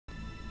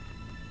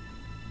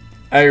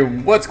Hey,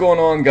 what's going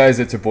on, guys?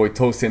 It's your boy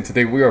Toasty, and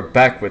today we are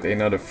back with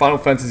another Final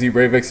Fantasy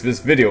Brave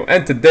Exvius video.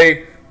 And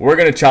today we're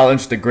gonna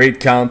challenge the Great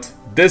Count.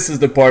 This is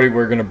the party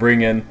we're gonna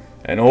bring in,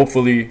 and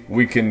hopefully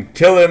we can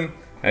kill him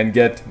and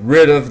get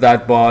rid of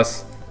that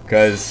boss,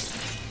 because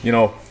you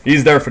know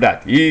he's there for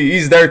that.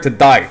 He's there to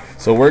die.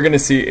 So we're gonna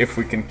see if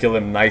we can kill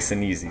him nice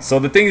and easy. So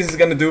the things he's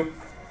gonna do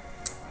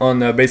on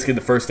basically the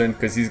first turn,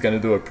 because he's gonna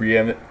do a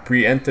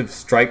preemptive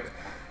strike.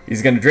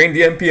 He's gonna drain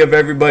the MP of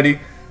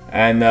everybody.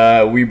 And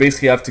we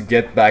basically have to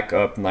get back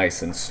up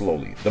nice and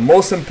slowly. The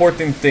most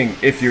important thing,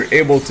 if you're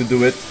able to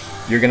do it,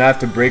 you're gonna have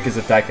to break his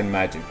attack and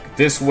magic.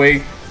 This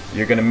way,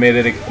 you're gonna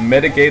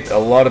mitigate a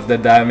lot of the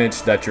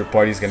damage that your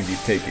party is gonna be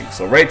taking.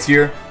 So right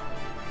here,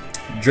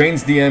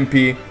 drains the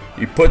MP.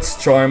 He puts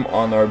charm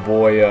on our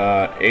boy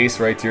Ace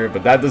right here,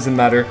 but that doesn't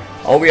matter.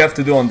 All we have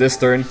to do on this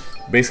turn,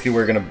 basically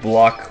we're gonna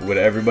block with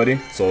everybody.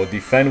 So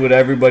defend with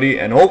everybody,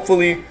 and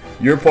hopefully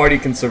your party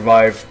can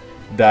survive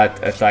that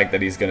attack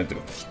that he's gonna do.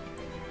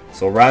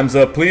 So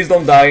Ramza, please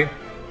don't die.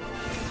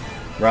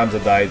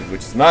 Ramza died,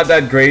 which is not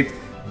that great.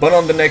 But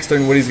on the next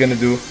turn, what he's gonna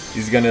do,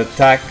 he's gonna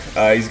attack.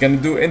 He's gonna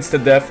do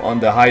insta death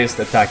on the highest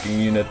attacking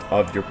unit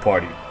of your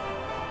party.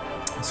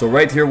 So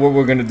right here, what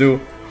we're gonna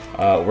do,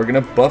 we're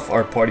gonna buff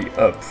our party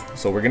up.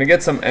 So we're gonna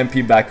get some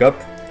MP back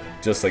up,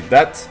 just like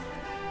that.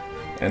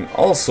 And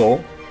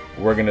also,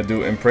 we're gonna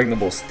do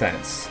impregnable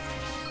stance.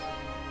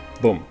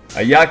 Boom.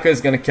 Ayaka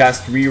is gonna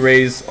cast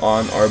re-raise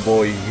on our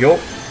boy Yo,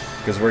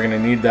 because we're gonna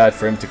need that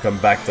for him to come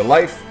back to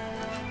life.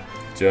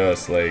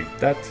 Just like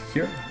that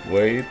here.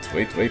 Wait.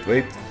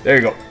 There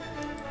you go.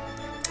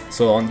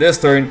 So on this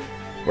turn,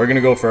 we're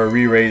gonna go for a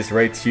re-raise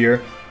right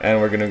here,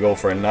 and we're gonna go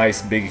for a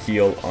nice big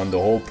heal on the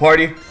whole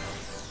party.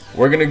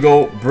 We're gonna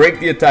go break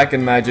the attack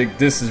and magic.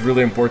 This is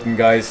really important,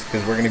 guys,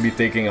 because we're gonna be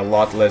taking a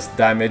lot less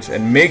damage.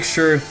 And make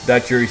sure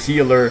that your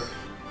healer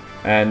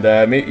and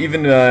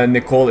even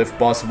Nicole, if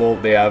possible,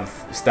 they have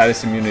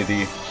status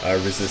immunity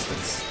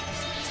resistance.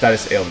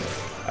 Status ailment.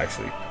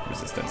 Actually,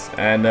 resistance.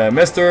 And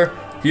Mr.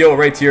 Heal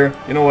right here.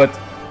 You know what?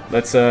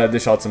 Let's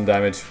dish out some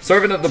damage.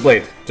 Servant of the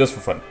Blade, just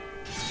for fun.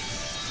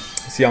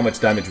 See how much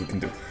damage we can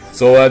do.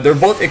 So they're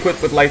both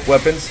equipped with light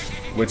weapons,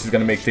 which is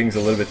going to make things a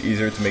little bit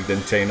easier to make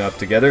them chain up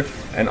together.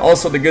 And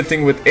also the good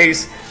thing with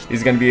Ace,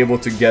 he's going to be able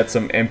to get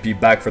some MP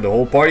back for the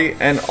whole party,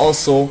 and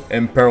also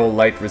imperil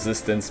light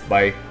resistance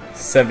by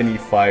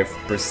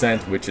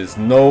 75%, which is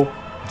no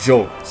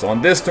joke. So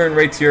on this turn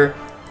right here,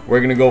 we're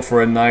going to go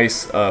for a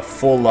nice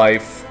full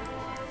life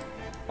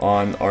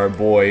on our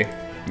boy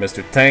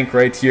Mr. Tank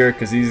right here,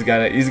 because he's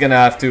gonna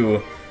have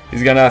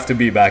to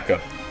be back up.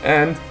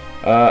 And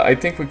I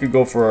think we could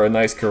go for a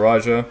nice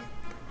Karaja,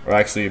 or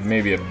actually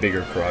maybe a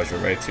bigger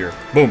Karaja right here.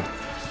 Boom.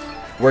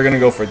 We're gonna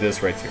go for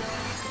this right here.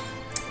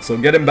 So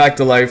get him back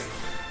to life.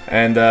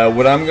 And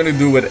what I'm gonna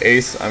do with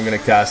Ace, I'm gonna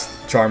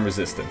cast Charm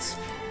Resistance,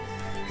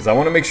 because I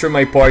want to make sure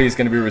my party is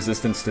gonna be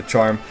resistant to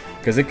Charm,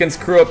 because it can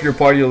screw up your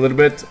party a little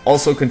bit.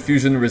 Also,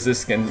 Confusion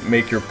Resist can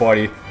make your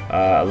party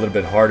a little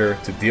bit harder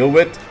to deal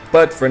with.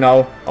 But for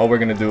now, all we're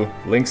gonna do,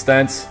 Link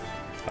Stance,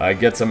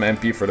 get some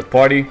MP for the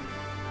party,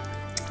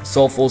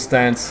 Soulful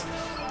Stance,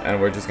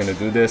 and we're just gonna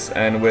do this.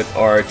 And with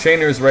our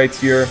chainers right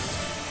here,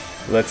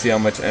 let's see how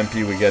much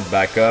MP we get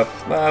back up.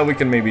 We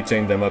can maybe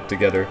chain them up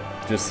together,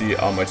 just see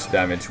how much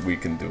damage we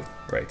can do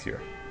right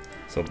here.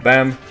 So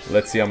bam,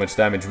 let's see how much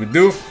damage we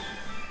do.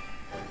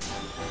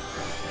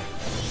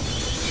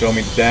 Show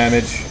me the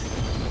damage.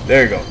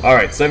 There you go.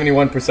 Alright,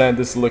 71%.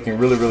 This is looking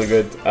really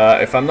good.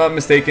 If I'm not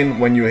mistaken,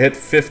 when you hit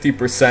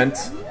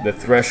 50%, the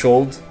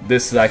threshold,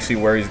 this is actually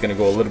where he's going to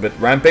go a little bit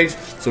rampage.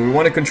 So we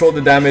want to control the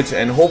damage,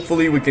 and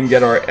hopefully we can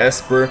get our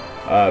Esper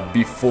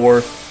before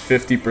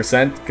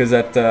 50%. Because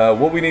that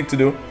what we need to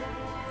do,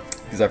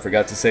 because I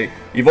forgot to say,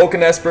 evoke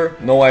an Esper,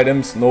 no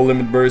items, no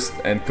limit burst,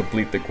 and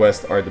complete the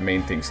quest are the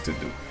main things to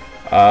do.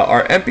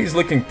 Our MP is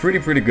looking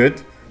pretty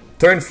good.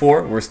 Turn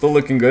 4, we're still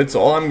looking good.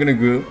 So all I'm going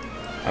to do,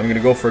 I'm going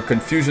to go for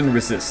Confusion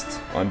Resist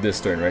on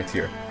this turn right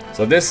here.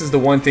 So this is the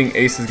one thing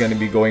Ace is going to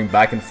be going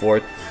back and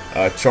forth.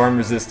 Charm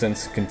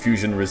Resistance,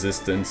 Confusion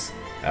Resistance,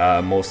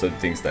 most of the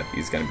things that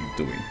he's going to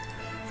be doing.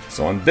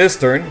 So on this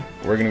turn,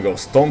 we're going to go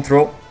Stone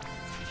Throw.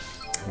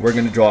 We're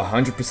going to draw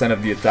 100%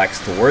 of the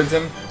attacks towards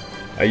him.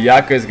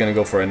 Ayaka is going to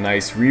go for a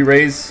nice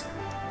re-raise.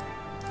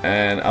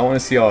 And I want to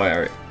see how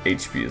our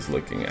HP is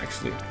looking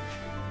actually.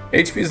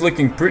 HP is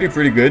looking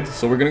pretty good,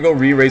 so we're gonna go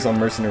re-raise on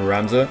Mercenary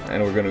Ramza,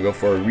 and we're gonna go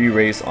for a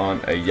re-raise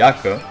on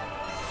Ayaka,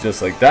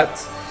 just like that.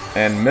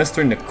 And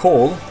Mr.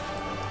 Nicole,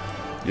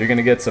 you're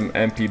gonna get some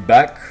MP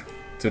back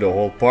to the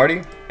whole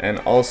party. And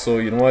also,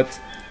 you know what?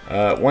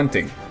 One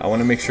thing, I want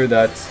to make sure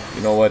that,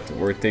 you know what,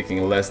 we're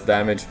taking less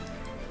damage.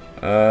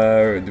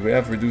 Do we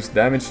have reduced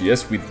damage?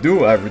 Yes, we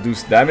do have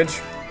reduced damage.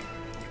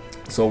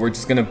 So we're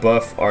just gonna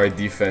buff our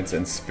defense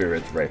and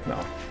spirit right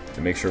now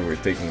to make sure we're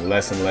taking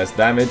less and less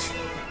damage.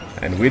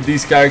 And with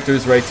these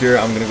characters right here,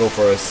 I'm gonna go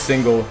for a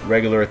single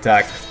regular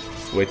attack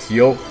with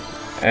Yo.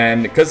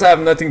 And because I have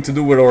nothing to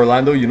do with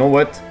Orlando, you know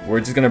what? We're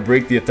just gonna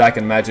break the attack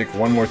and magic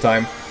one more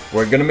time.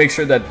 We're gonna make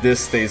sure that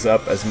this stays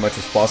up as much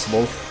as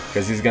possible.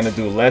 because he's gonna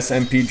do less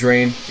MP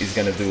drain, he's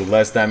gonna do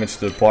less damage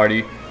to the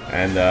party,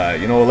 and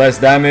you know, less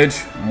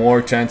damage,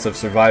 more chance of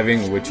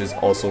surviving, which is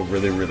also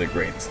really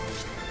great.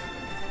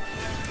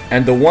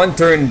 And the one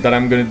turn that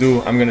I'm gonna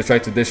do, I'm gonna try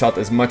to dish out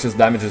as much as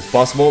damage as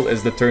possible,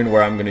 is the turn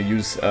where I'm gonna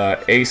use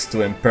Ace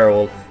to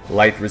imperil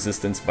light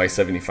resistance by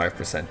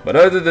 75%. But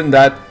other than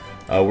that,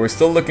 we're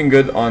still looking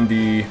good on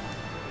the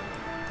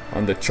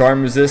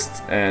charm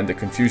resist and the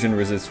confusion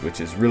resist, which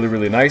is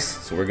really nice.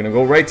 So we're gonna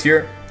go right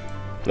here.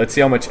 Let's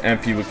see how much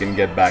MP we can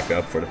get back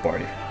up for the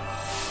party.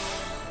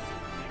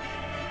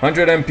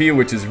 100 MP,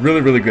 which is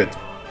really good.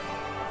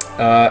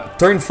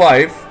 Turn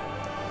 5,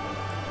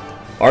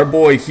 our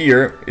boy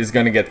here is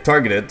gonna get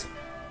targeted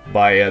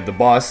by the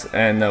boss,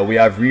 and we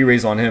have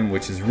re-raise on him,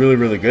 which is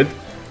really good.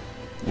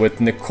 With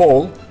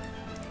Nicole,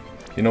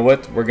 you know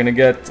what? We're gonna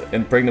get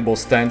impregnable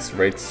stance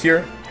right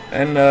here,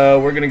 and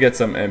we're gonna get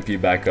some MP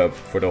back up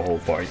for the whole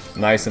party,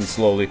 nice and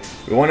slowly.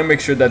 We want to make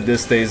sure that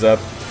this stays up.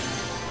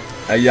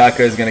 Ayaka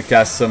is gonna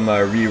cast some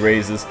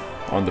re-raises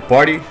on the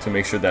party to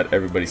make sure that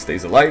everybody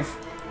stays alive.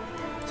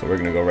 So we're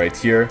gonna go right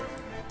here.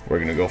 We're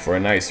gonna go for a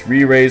nice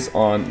re-raise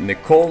on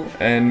Nicole,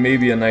 and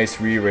maybe a nice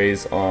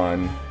re-raise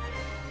on,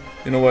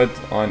 you know what,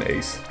 on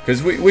Ace,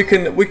 because we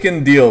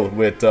can deal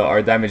with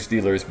our damage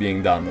dealers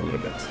being down a little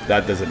bit.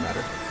 That doesn't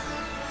matter.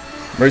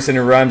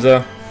 Mercenary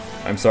Ramza,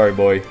 I'm sorry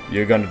boy,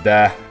 you're gonna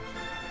die.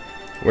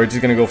 We're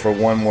just gonna go for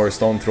one more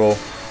stone throw.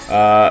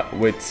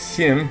 With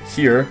him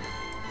here,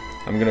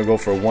 I'm gonna go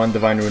for one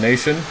divine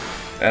ruination,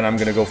 and I'm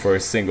gonna go for a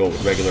single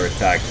regular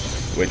attack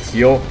with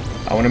heal.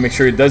 I want to make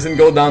sure it doesn't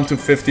go down to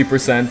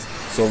 50%,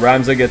 so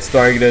Ramza gets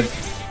targeted,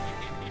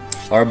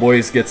 our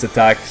boys gets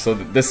attacked. So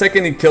the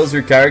second he kills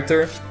your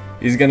character,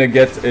 he's gonna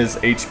get his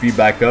HP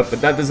back up, but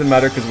that doesn't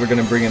matter because we're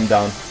gonna bring him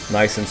down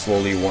nice and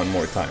slowly one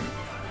more time.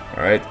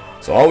 Alright,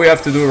 so all we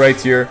have to do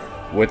right here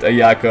with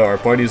Ayaka, our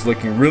party is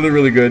looking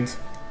really good.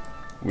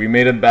 We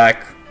made it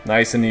back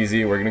nice and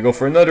easy. We're gonna go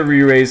for another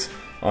re-raise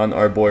on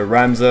our boy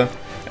Ramza,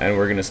 and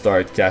we're gonna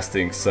start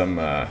casting some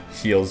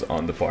heals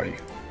on the party.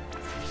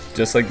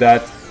 Just like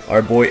that.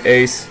 Our boy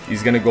Ace,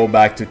 he's gonna go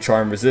back to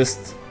charm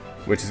resist,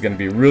 which is gonna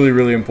be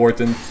really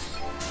important.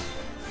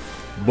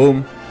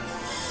 Boom.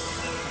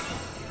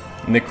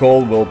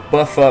 Nicole will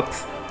buff up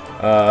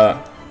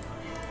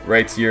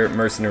right here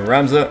Mercenary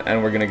Ramza,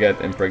 and we're gonna get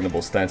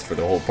impregnable stance for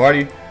the whole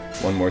party.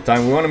 One more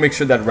time. We want to make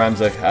sure that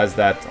Ramza has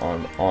that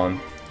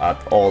on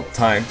at all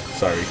time.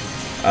 Sorry.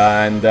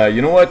 And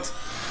you know what?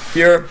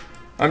 Here,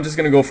 I'm just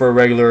gonna go for a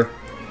regular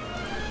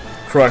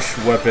crush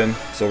weapon.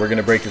 So we're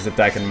gonna break his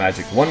attack and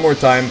magic one more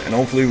time, and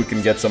hopefully we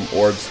can get some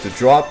orbs to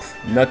drop.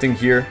 Nothing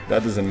here,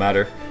 that doesn't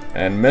matter.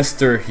 And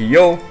Mr.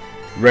 Hyo,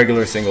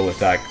 regular single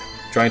attack,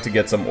 trying to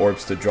get some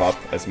orbs to drop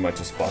as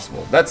much as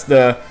possible. That's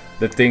the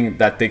thing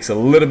that takes a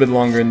little bit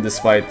longer in this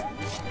fight,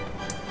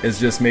 is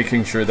just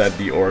making sure that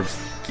the orbs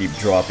keep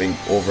dropping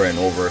over and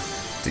over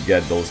to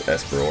get those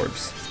Esper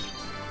orbs.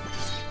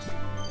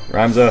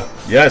 Ramza,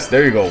 yes,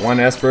 there you go,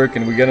 one Esper.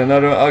 Can we get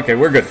another? Okay,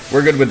 we're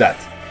good with that.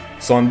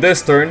 So on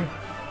this turn,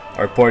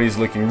 our party is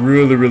looking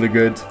really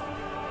good.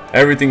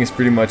 Everything is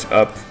pretty much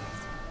up.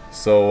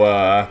 So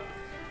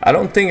I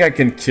don't think I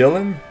can kill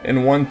him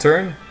in one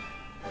turn.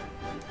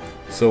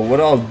 So what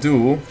I'll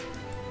do,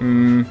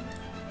 I'm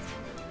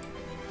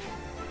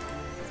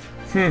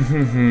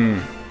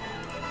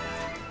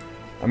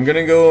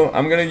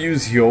gonna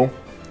use heal.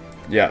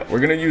 Yeah, we're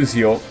gonna use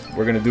heal.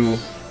 We're gonna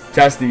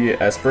cast the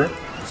Esper.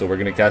 So we're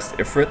gonna cast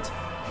Ifrit.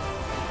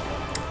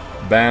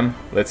 Bam.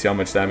 Let's see how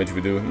much damage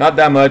we do. Not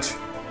that much.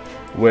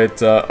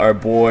 With our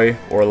boy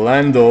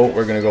Orlando,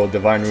 we're gonna go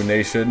Divine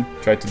Ruination.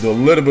 Try to do a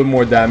little bit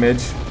more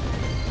damage.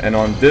 And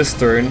on this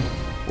turn,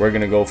 we're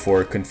gonna go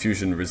for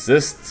Confusion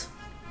Resist.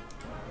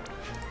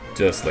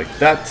 Just like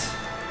that.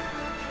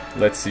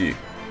 Let's see.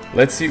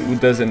 Let's see who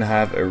doesn't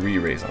have a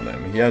re-raise on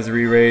them. He has a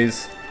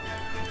re-raise.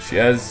 She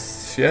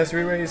has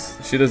re-raise?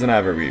 She doesn't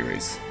have a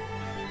re-raise.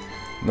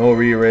 No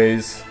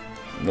re-raise.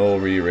 No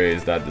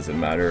re-raise. That doesn't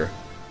matter.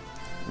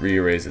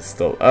 Re-raise is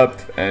still up,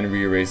 and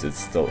re-raise is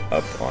still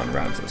up on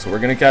Ramza. So we're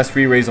gonna cast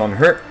re-raise on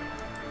her,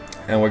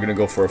 and we're gonna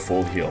go for a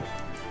full heal.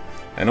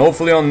 And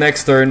hopefully on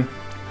next turn,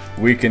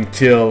 we can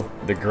kill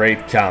the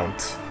Great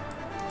Count.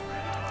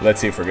 Let's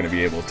see if we're gonna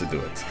be able to do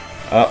it.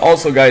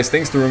 Also guys,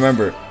 things to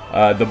remember.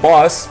 The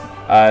boss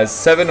has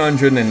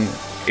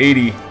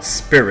 780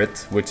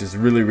 spirit, which is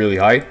really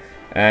high,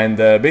 and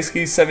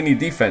basically 70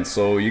 defense.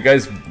 So you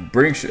guys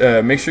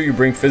make sure you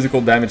bring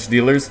physical damage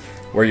dealers,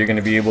 where you're going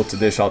to be able to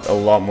dish out a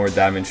lot more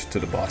damage to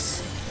the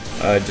boss.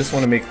 Just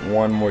want to make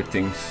one more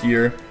thing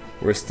here.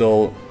 We're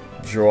still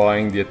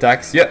drawing the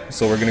attacks. Yep,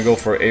 so we're going to go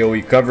for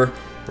AoE cover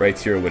right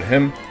here with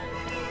him.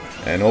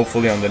 And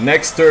hopefully on the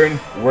next turn,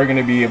 we're going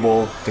to be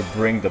able to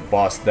bring the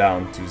boss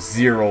down to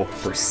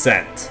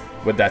 0%.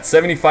 With that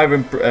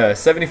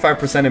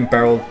 75%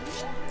 imperiled,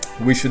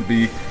 we should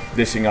be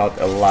dishing out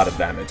a lot of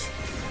damage.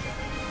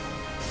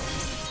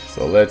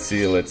 So let's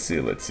see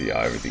how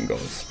everything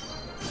goes.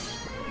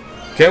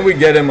 Can we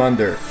get him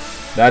under?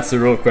 That's the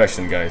real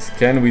question, guys.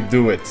 Can we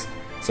do it?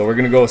 So we're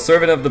gonna go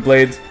Servant of the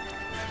Blade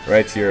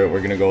right here. We're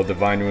gonna go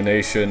Divine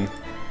Ruination,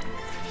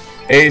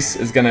 Ace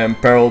is gonna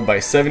imperil by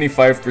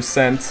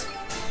 75%.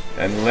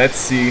 And let's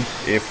see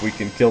if we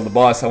can kill the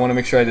boss. I want to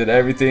make sure I did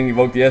everything.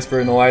 Evoke the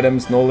Esper, no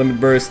items, no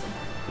limit burst.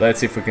 Let's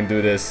see if we can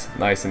do this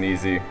nice and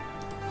easy.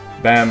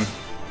 Bam.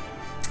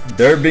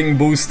 They're being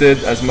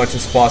boosted as much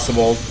as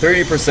possible.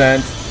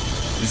 30%,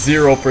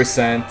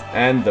 0%,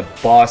 and the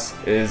boss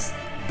is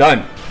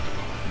done.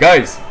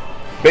 Guys,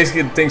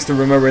 basically the things to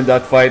remember in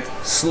that fight: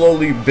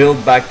 slowly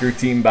build back your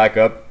team back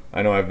up.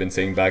 I know I've been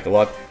saying back a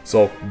lot.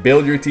 So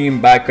build your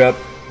team back up.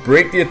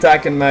 Break the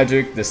attack and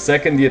magic. The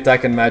second the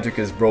attack and magic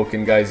is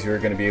broken, guys, you're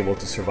going to be able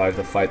to survive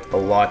the fight a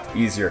lot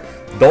easier.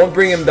 Don't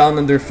bring him down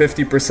under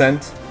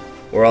 50%,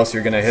 or else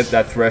you're going to hit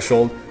that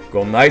threshold.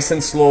 Go nice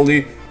and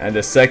slowly, and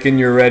the second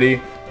you're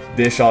ready,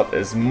 dish out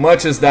as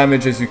much as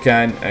damage as you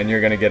can, and you're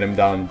going to get him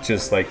down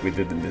just like we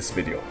did in this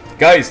video.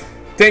 Guys,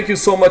 thank you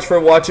so much for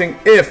watching.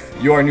 If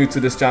you are new to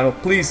this channel,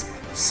 please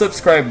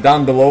subscribe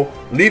down below.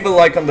 Leave a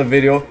like on the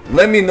video.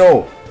 Let me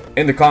know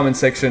in the comment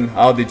section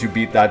how did you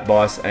beat that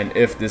boss, and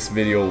if this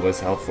video was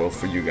helpful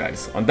for you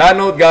guys. On that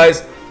note,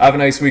 guys, have a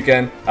nice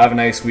weekend, have a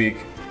nice week,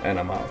 and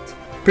I'm out.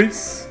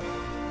 Peace.